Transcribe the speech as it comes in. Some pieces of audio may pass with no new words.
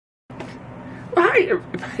Hi,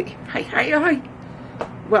 everybody. Hi.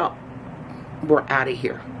 Well, we're out of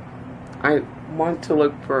here. I want to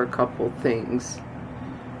look for a couple things.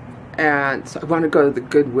 And so I want to go to the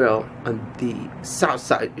Goodwill on the south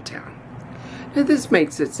side of town. Now, this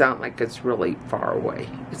makes it sound like it's really far away.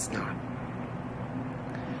 It's not.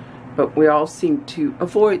 But we all seem to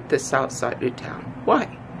avoid the south side of town.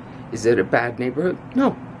 Why? Is it a bad neighborhood?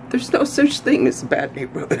 No. There's no such thing as a bad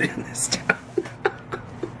neighborhood in this town.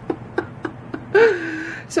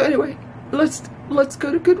 So anyway, let's go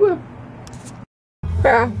to Goodwill.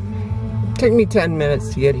 Well, it took me 10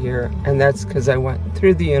 minutes to get here, and that's because I went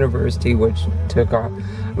through the university, which took off.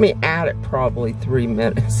 I mean, added probably 3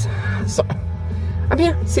 minutes. So I'm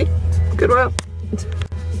here. See, Goodwill.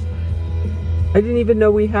 I didn't even know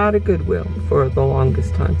we had a Goodwill for the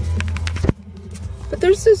longest time. But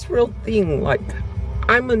there's this real thing, like,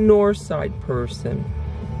 I'm a north side person.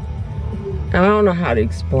 And I don't know how to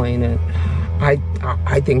explain it. I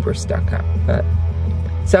think we're stuck up, but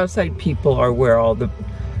south side people are where all the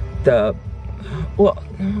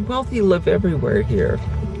wealthy live everywhere here.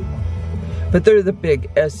 But they're the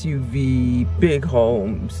big SUV, big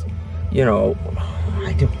homes, you know,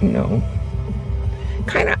 I don't know,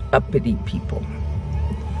 kind of uppity people.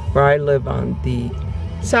 Where I live on the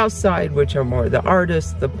south side, which are more the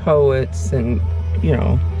artists, the poets, and, you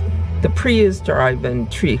know, the Prius driving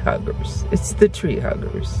tree huggers. It's the tree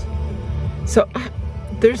huggers. So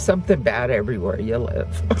there's something bad everywhere you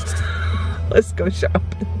live. Let's go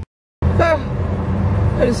shopping.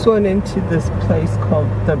 I just went into this place called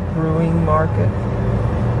the Brewing Market.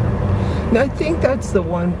 Now, I think that's the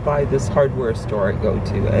one by this hardware store I go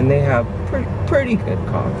to, and they have pretty good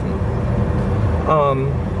coffee.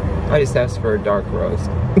 I just asked for a dark roast.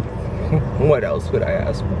 What else would I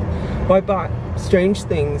ask for? Well, I bought strange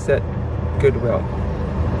things at Goodwill,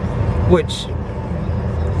 which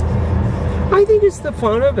I think is the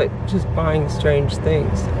fun of it, just buying strange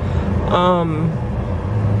things.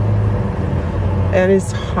 And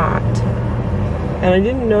it's hot. And I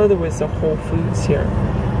didn't know there was a Whole Foods here.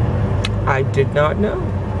 I did not know.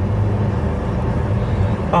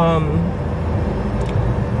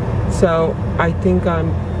 So I think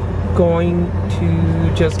I'm going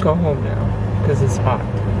to just go home now because it's hot.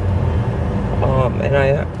 And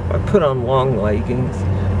I put on long leggings,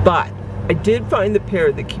 but I did find the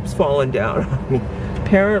pair that keeps falling down on me.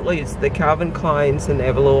 Apparently it's the Calvin Kleins and they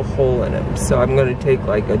have a little hole in them, so I'm going to take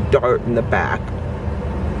like a dart in the back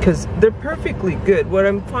because they're perfectly good. What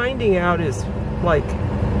I'm finding out is, like,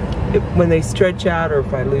 when they stretch out, or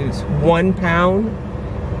if I lose 1 pound,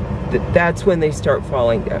 that's when they start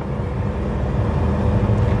falling down.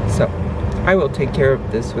 So I will take care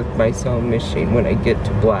of this with my sewing machine when I get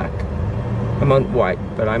to black. I'm on white,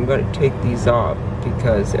 but I'm going to take these off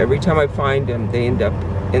because every time I find them, they end up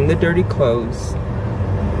in the dirty clothes,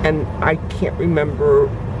 and I can't remember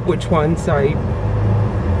which ones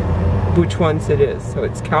it is. So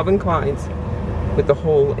it's Calvin Klein's with the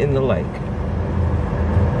hole in the leg.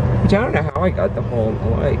 Which I don't know how I got the hole in the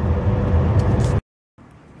leg.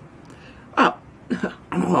 Oh,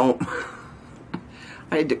 I'm home.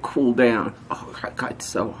 I had to cool down. Oh, I got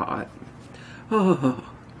so hot. Oh,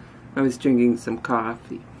 I was drinking some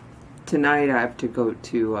coffee. Tonight I have to go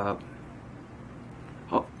to a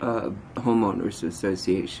homeowners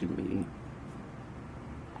association meeting.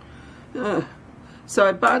 So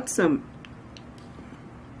I bought some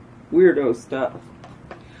weirdo stuff.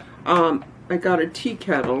 I got a tea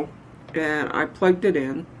kettle and I plugged it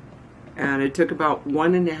in, and it took about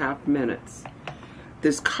 1.5 minutes.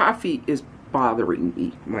 This coffee is bothering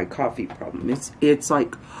me, my coffee problem. It's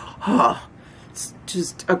like, it's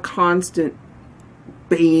just a constant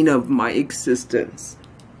bane of my existence.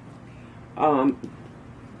 So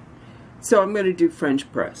I'm going to do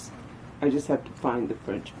French press. I just have to find the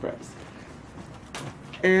French press.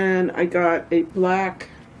 And I got a black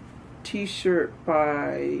t-shirt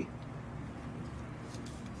by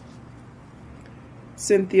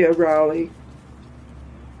Cynthia Rowley.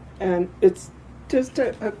 And it's just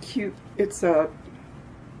a cute, it's a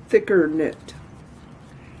thicker knit.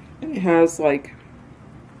 And it has, like,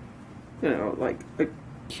 you know, like a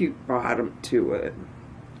cute bottom to it.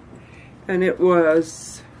 And it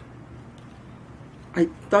was, I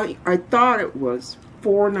thought it was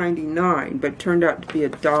 $4.99, but it turned out to be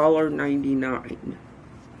 $1.99.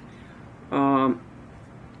 I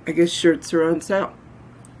guess shirts are on sale.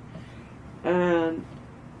 And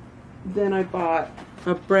then I bought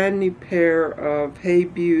a brand new pair of Hey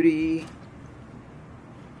Beauty.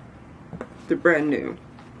 They're brand new.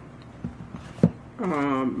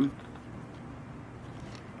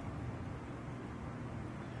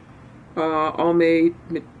 All made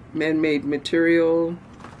man-made material,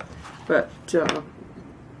 but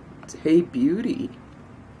hey beauty,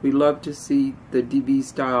 we love to see the DB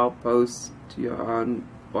style posts on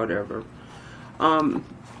whatever.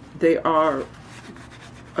 They are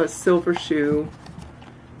a silver shoe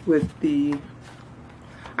with the,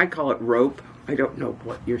 I call it rope. I don't know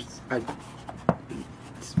what you're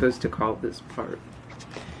supposed to call this part.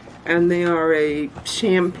 And they are a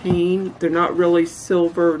champagne. They're not really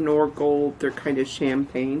silver nor gold. They're kind of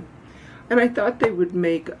champagne. And I thought they would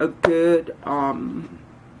make a good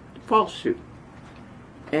fall shoe.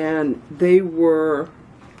 And they were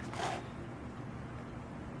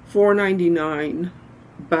 $4.99.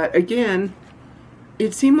 But again,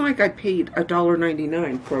 it seemed like I paid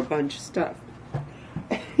 $1.99 for a bunch of stuff.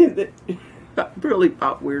 I really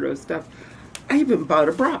bought weirdo stuff. I even bought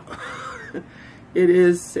a bra. It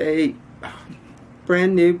is a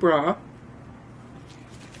brand new bra.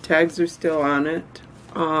 Tags are still on it.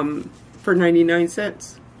 For 99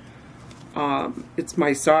 cents. It's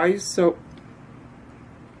my size, so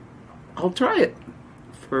I'll try it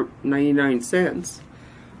for 99 cents.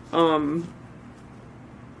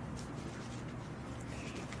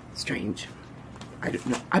 Strange. I don't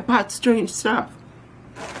know. I bought strange stuff.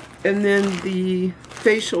 And then the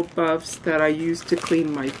facial buffs that I use to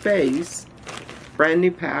clean my face, brand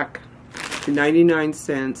new pack, 99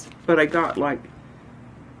 cents, but I got like,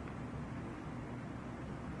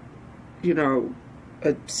 you know,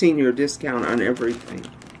 a senior discount on everything.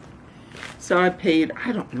 So I paid,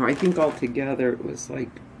 I don't know, I think altogether it was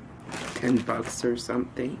like 10 bucks or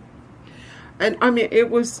something. And I mean,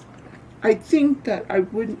 it was, I think that I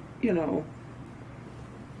wouldn't, you know,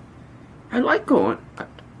 I like going.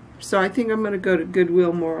 So I think I'm going to go to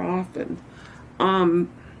Goodwill more often.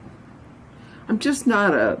 I'm just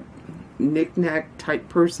not a knick-knack type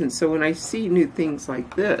person. So when I see new things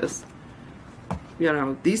like this, you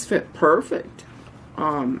know, these fit perfect.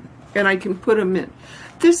 And I can put them in.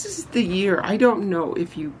 This is the year. I don't know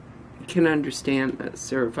if you can understand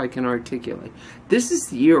this or if I can articulate. This is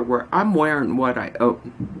the year where I'm wearing what I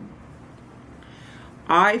own.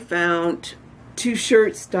 I found 2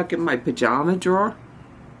 shirts stuck in my pajama drawer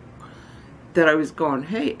that I was going,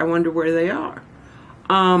 hey, I wonder where they are.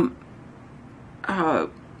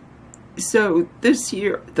 So this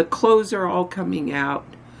year, the clothes are all coming out.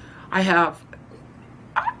 I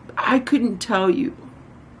couldn't tell you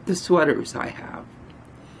the sweaters I have.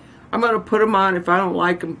 I'm going to put them on if I don't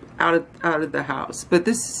like them out of the house. But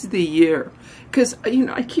this is the year. Because, you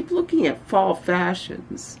know, I keep looking at fall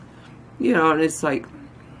fashions. You know, and it's like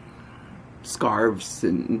scarves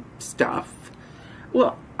and stuff.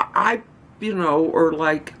 Well, you know, or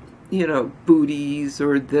like, you know, booties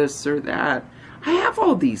or this or that. I have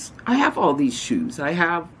all these shoes. I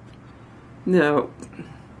have, you know,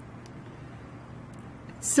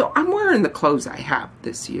 so I'm wearing the clothes I have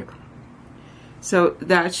this year. So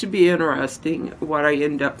that should be interesting what I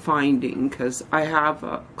end up finding, because I have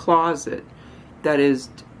a closet that is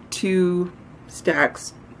 2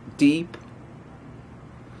 stacks deep.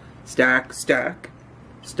 Stack, stack,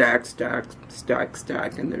 stack, stack, stack,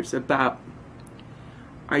 stack, and there's about,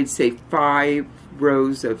 I'd say 5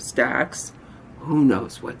 rows of stacks. Who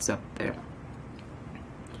knows what's up there?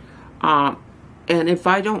 And if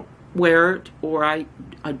I don't wear it, or I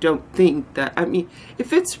don't think that, I mean,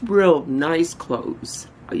 if it's real nice clothes,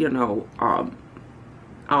 you know,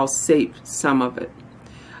 I'll save some of it.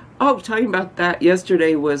 Oh, talking about that,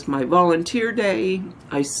 yesterday was my volunteer day.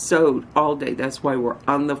 I sewed all day. That's why we're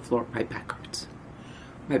on the floor. My back hurts.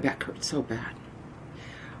 My back hurts so bad.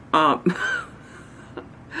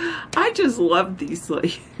 I just love these.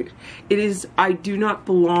 Like, it is, I do not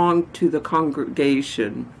belong to the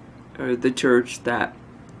congregation or the church that,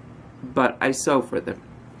 but I sew for them.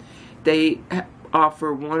 They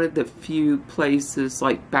offer one of the few places,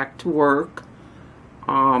 like Back to Work.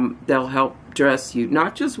 They'll help dress you,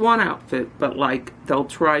 not just one outfit, but like they'll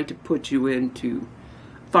try to put you into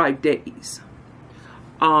 5 days.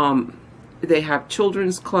 They have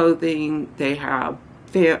children's clothing. They have,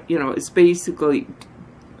 you know, it's basically,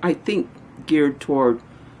 I think, geared toward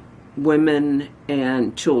women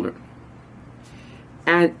and children.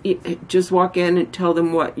 And just walk in and tell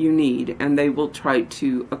them what you need, and they will try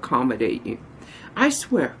to accommodate you. I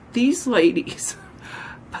swear, these ladies,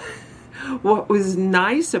 what was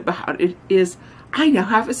nice about it is I now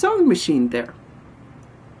have a sewing machine there.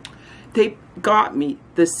 They got me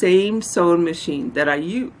the same sewing machine that I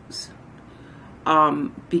use,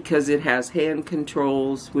 because it has hand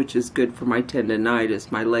controls, which is good for my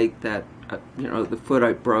tendonitis, my leg that, you know, the foot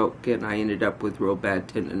I broke, and I ended up with real bad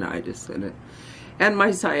tendonitis in it, and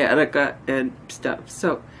my sciatica and stuff.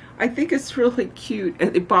 So I think it's really cute,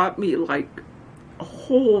 and they bought me like a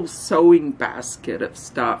whole sewing basket of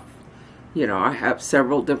stuff. You know, I have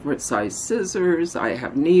several different size scissors, I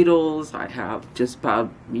have needles, I have just about,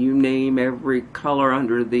 you name every color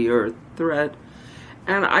under the earth thread.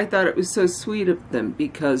 And I thought it was so sweet of them,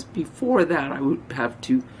 because before that I would have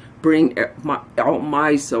to bring all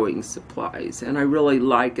my sewing supplies, and I really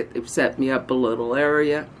like it. They've set me up a little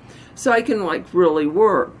area so I can like really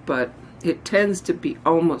work, but it tends to be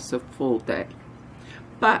almost a full day.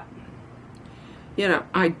 But you know,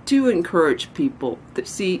 I do encourage people to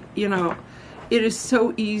see, you know, it is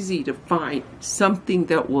so easy to find something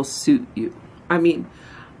that will suit you. I mean,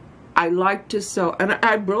 I like to sew, and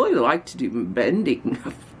I really like to do bending.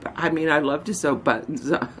 I mean, I love to sew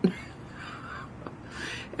buttons on.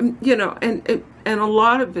 And, you know, and a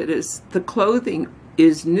lot of it is, the clothing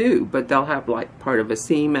is new, but they'll have like part of a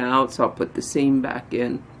seam out, so I'll put the seam back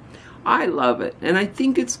in. I love it, and I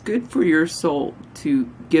think it's good for your soul to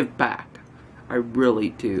give back. I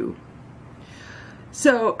really do.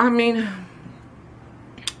 So, I mean,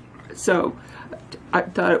 so I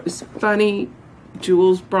thought it was funny.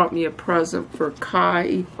 Jules brought me a present for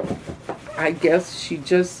Kai. I guess she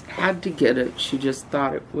just had to get it. She just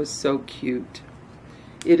thought it was so cute.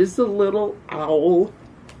 It is a little owl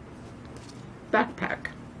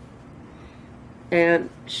backpack. And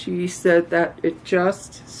she said that it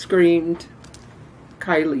just screamed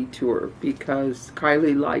Kylie to her, because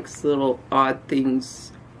Kylie likes little odd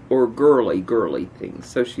things or girly things,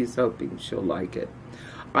 so she's hoping she'll like it.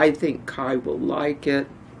 I think Kai will like it.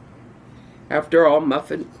 After all,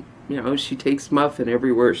 Muffin, you know, she takes Muffin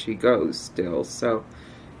everywhere she goes still, so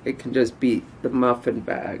it can just be the Muffin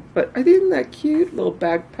bag. But I think, isn't that cute little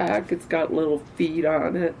backpack? It's got little feet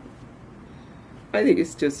on it. I think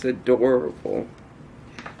it's just adorable.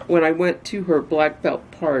 When I went to her black belt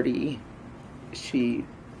party, she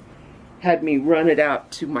had me run it out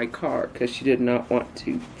to my car because she did not want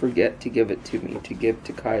to forget to give it to me to give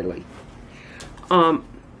to Kylie.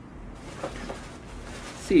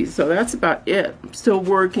 See, so that's about it. I'm still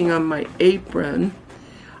working on my apron.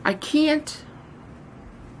 I can't,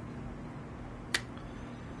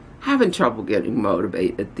 having trouble getting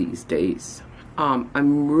motivated these days.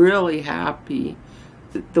 I'm really happy.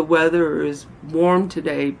 The weather is warm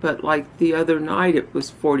today, but like the other night it was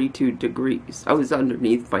 42 degrees. I was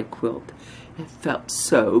underneath my quilt. It felt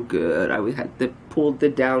so good. I had pulled the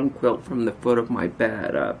down quilt from the foot of my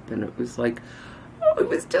bed up, and it was like, oh, it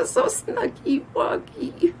was just so snuggy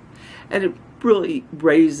wuggy. And it really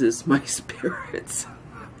raises my spirits.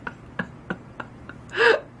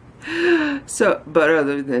 So, but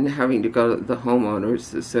other than having to go to the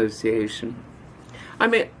homeowners association, I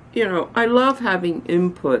mean, you know, I love having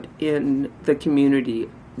input in the community,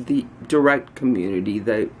 the direct community,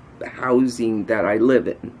 the housing that I live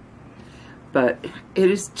in. But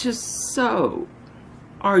it is just so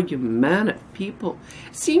argumentative. People,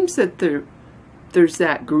 it seems that there's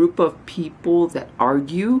that group of people that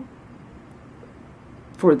argue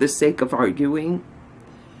for the sake of arguing.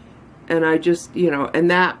 And I just, you know,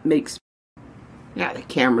 and that makes, yeah, the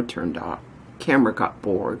camera turned off. Camera got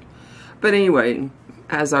bored. But anyway,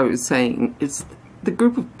 as I was saying, it's the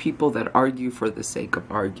group of people that argue for the sake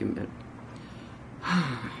of argument.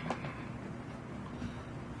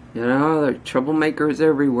 You know, there are troublemakers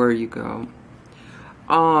everywhere you go.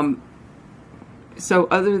 So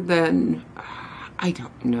other than, I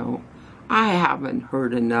don't know. I haven't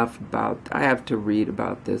heard enough about, I have to read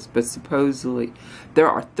about this, but supposedly there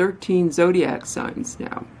are 13 zodiac signs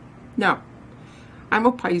now. Now, I'm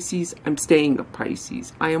a Pisces. I'm staying a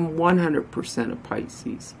Pisces. I am 100% a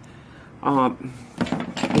Pisces. I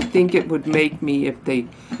think it would make me, if they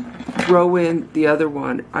throw in the other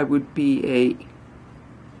one, I would be a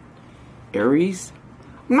Aries.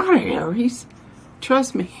 I'm not an Aries.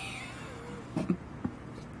 Trust me.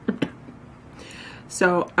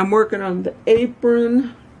 So I'm working on the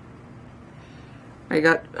apron. I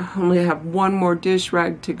only have one more dish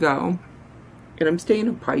rag to go. And I'm staying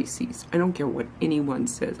in Pisces. I don't care what anyone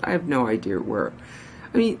says. I have no idea where.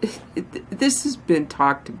 I mean, this has been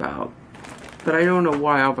talked about, but I don't know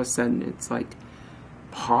why all of a sudden it's like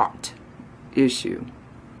hot issue.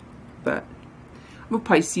 But I'm a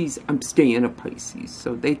Pisces. I'm staying a Pisces,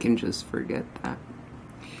 so they can just forget that.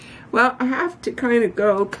 Well, I have to kind of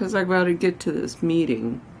go because I've got to get to this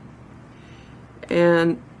meeting.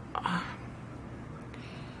 And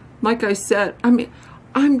like I said, I mean,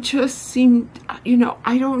 I'm just seemed, you know,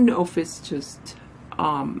 I don't know if it's just,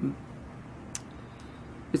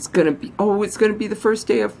 it's going to be, oh, it's going to be the first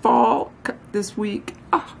day of fall this week.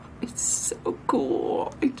 Oh, it's so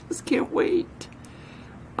cool. I just can't wait.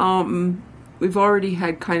 we've already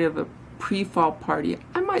had kind of a pre-fall party.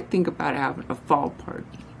 I might think about having a fall party.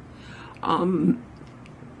 I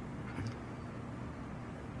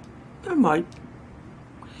might.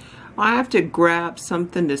 I have to grab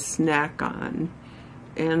something to snack on,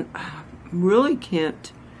 and really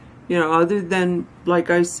can't, you know, other than, like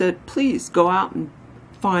I said, please go out and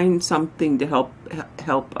find something to help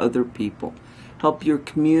other people, help your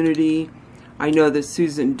community. I know that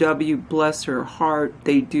Susan W., bless her heart,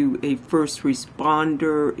 they do a first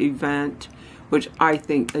responder event, which I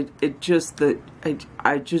think I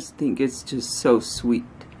just think it's just so sweet.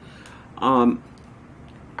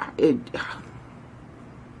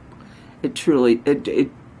 It truly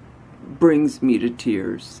brings me to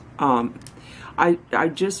tears. I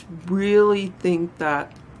just really think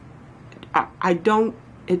that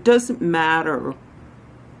it doesn't matter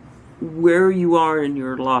where you are in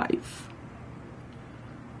your life.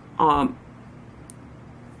 You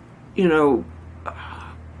know,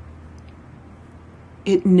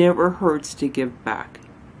 it never hurts to give back.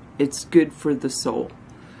 It's good for the soul.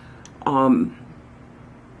 And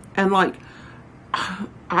like,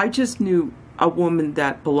 I just knew a woman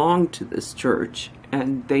that belonged to this church,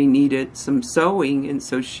 and they needed some sewing, and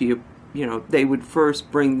so she, you know, they would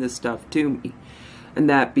first bring the stuff to me, and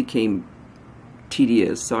that became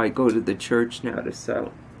tedious, so I go to the church now to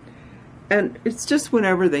sew. And it's just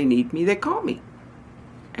whenever they need me, they call me.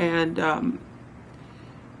 And,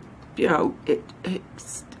 you know,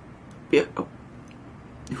 it's, you know,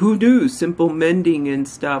 who knew simple mending and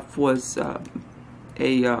stuff was a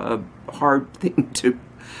hard thing to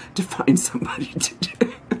find somebody to do.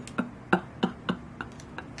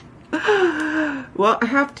 Well, I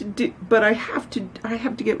have to do, but I have to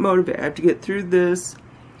get motivated. I have to get through this,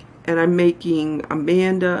 and I'm making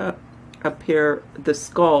Amanda a pair, the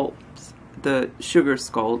skulls, the sugar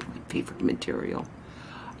skull, my favorite material.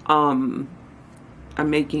 I'm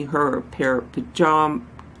making her a pair of pajama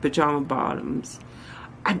bottoms.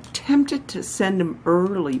 I'm tempted to send them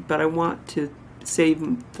early, but I want to save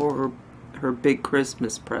them for her big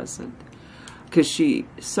Christmas present, because she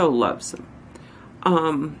so loves them.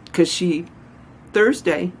 Because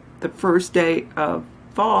Thursday, the first day of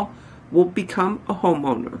fall, will become a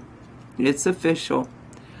homeowner. It's official.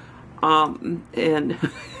 And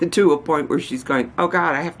to a point where she's going, oh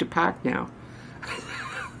God, I have to pack now.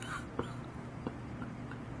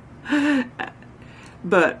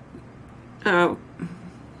 But I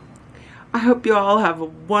hope you all have a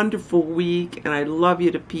wonderful week, and I love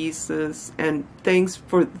you to pieces, and thanks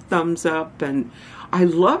for the thumbs up, and I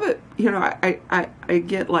love it. You know, I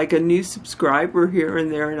get like a new subscriber here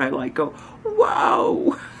and there, and I like go,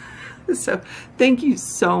 wow. So thank you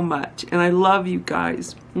so much, and I love you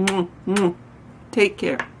guys. Take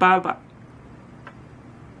care. Bye-bye.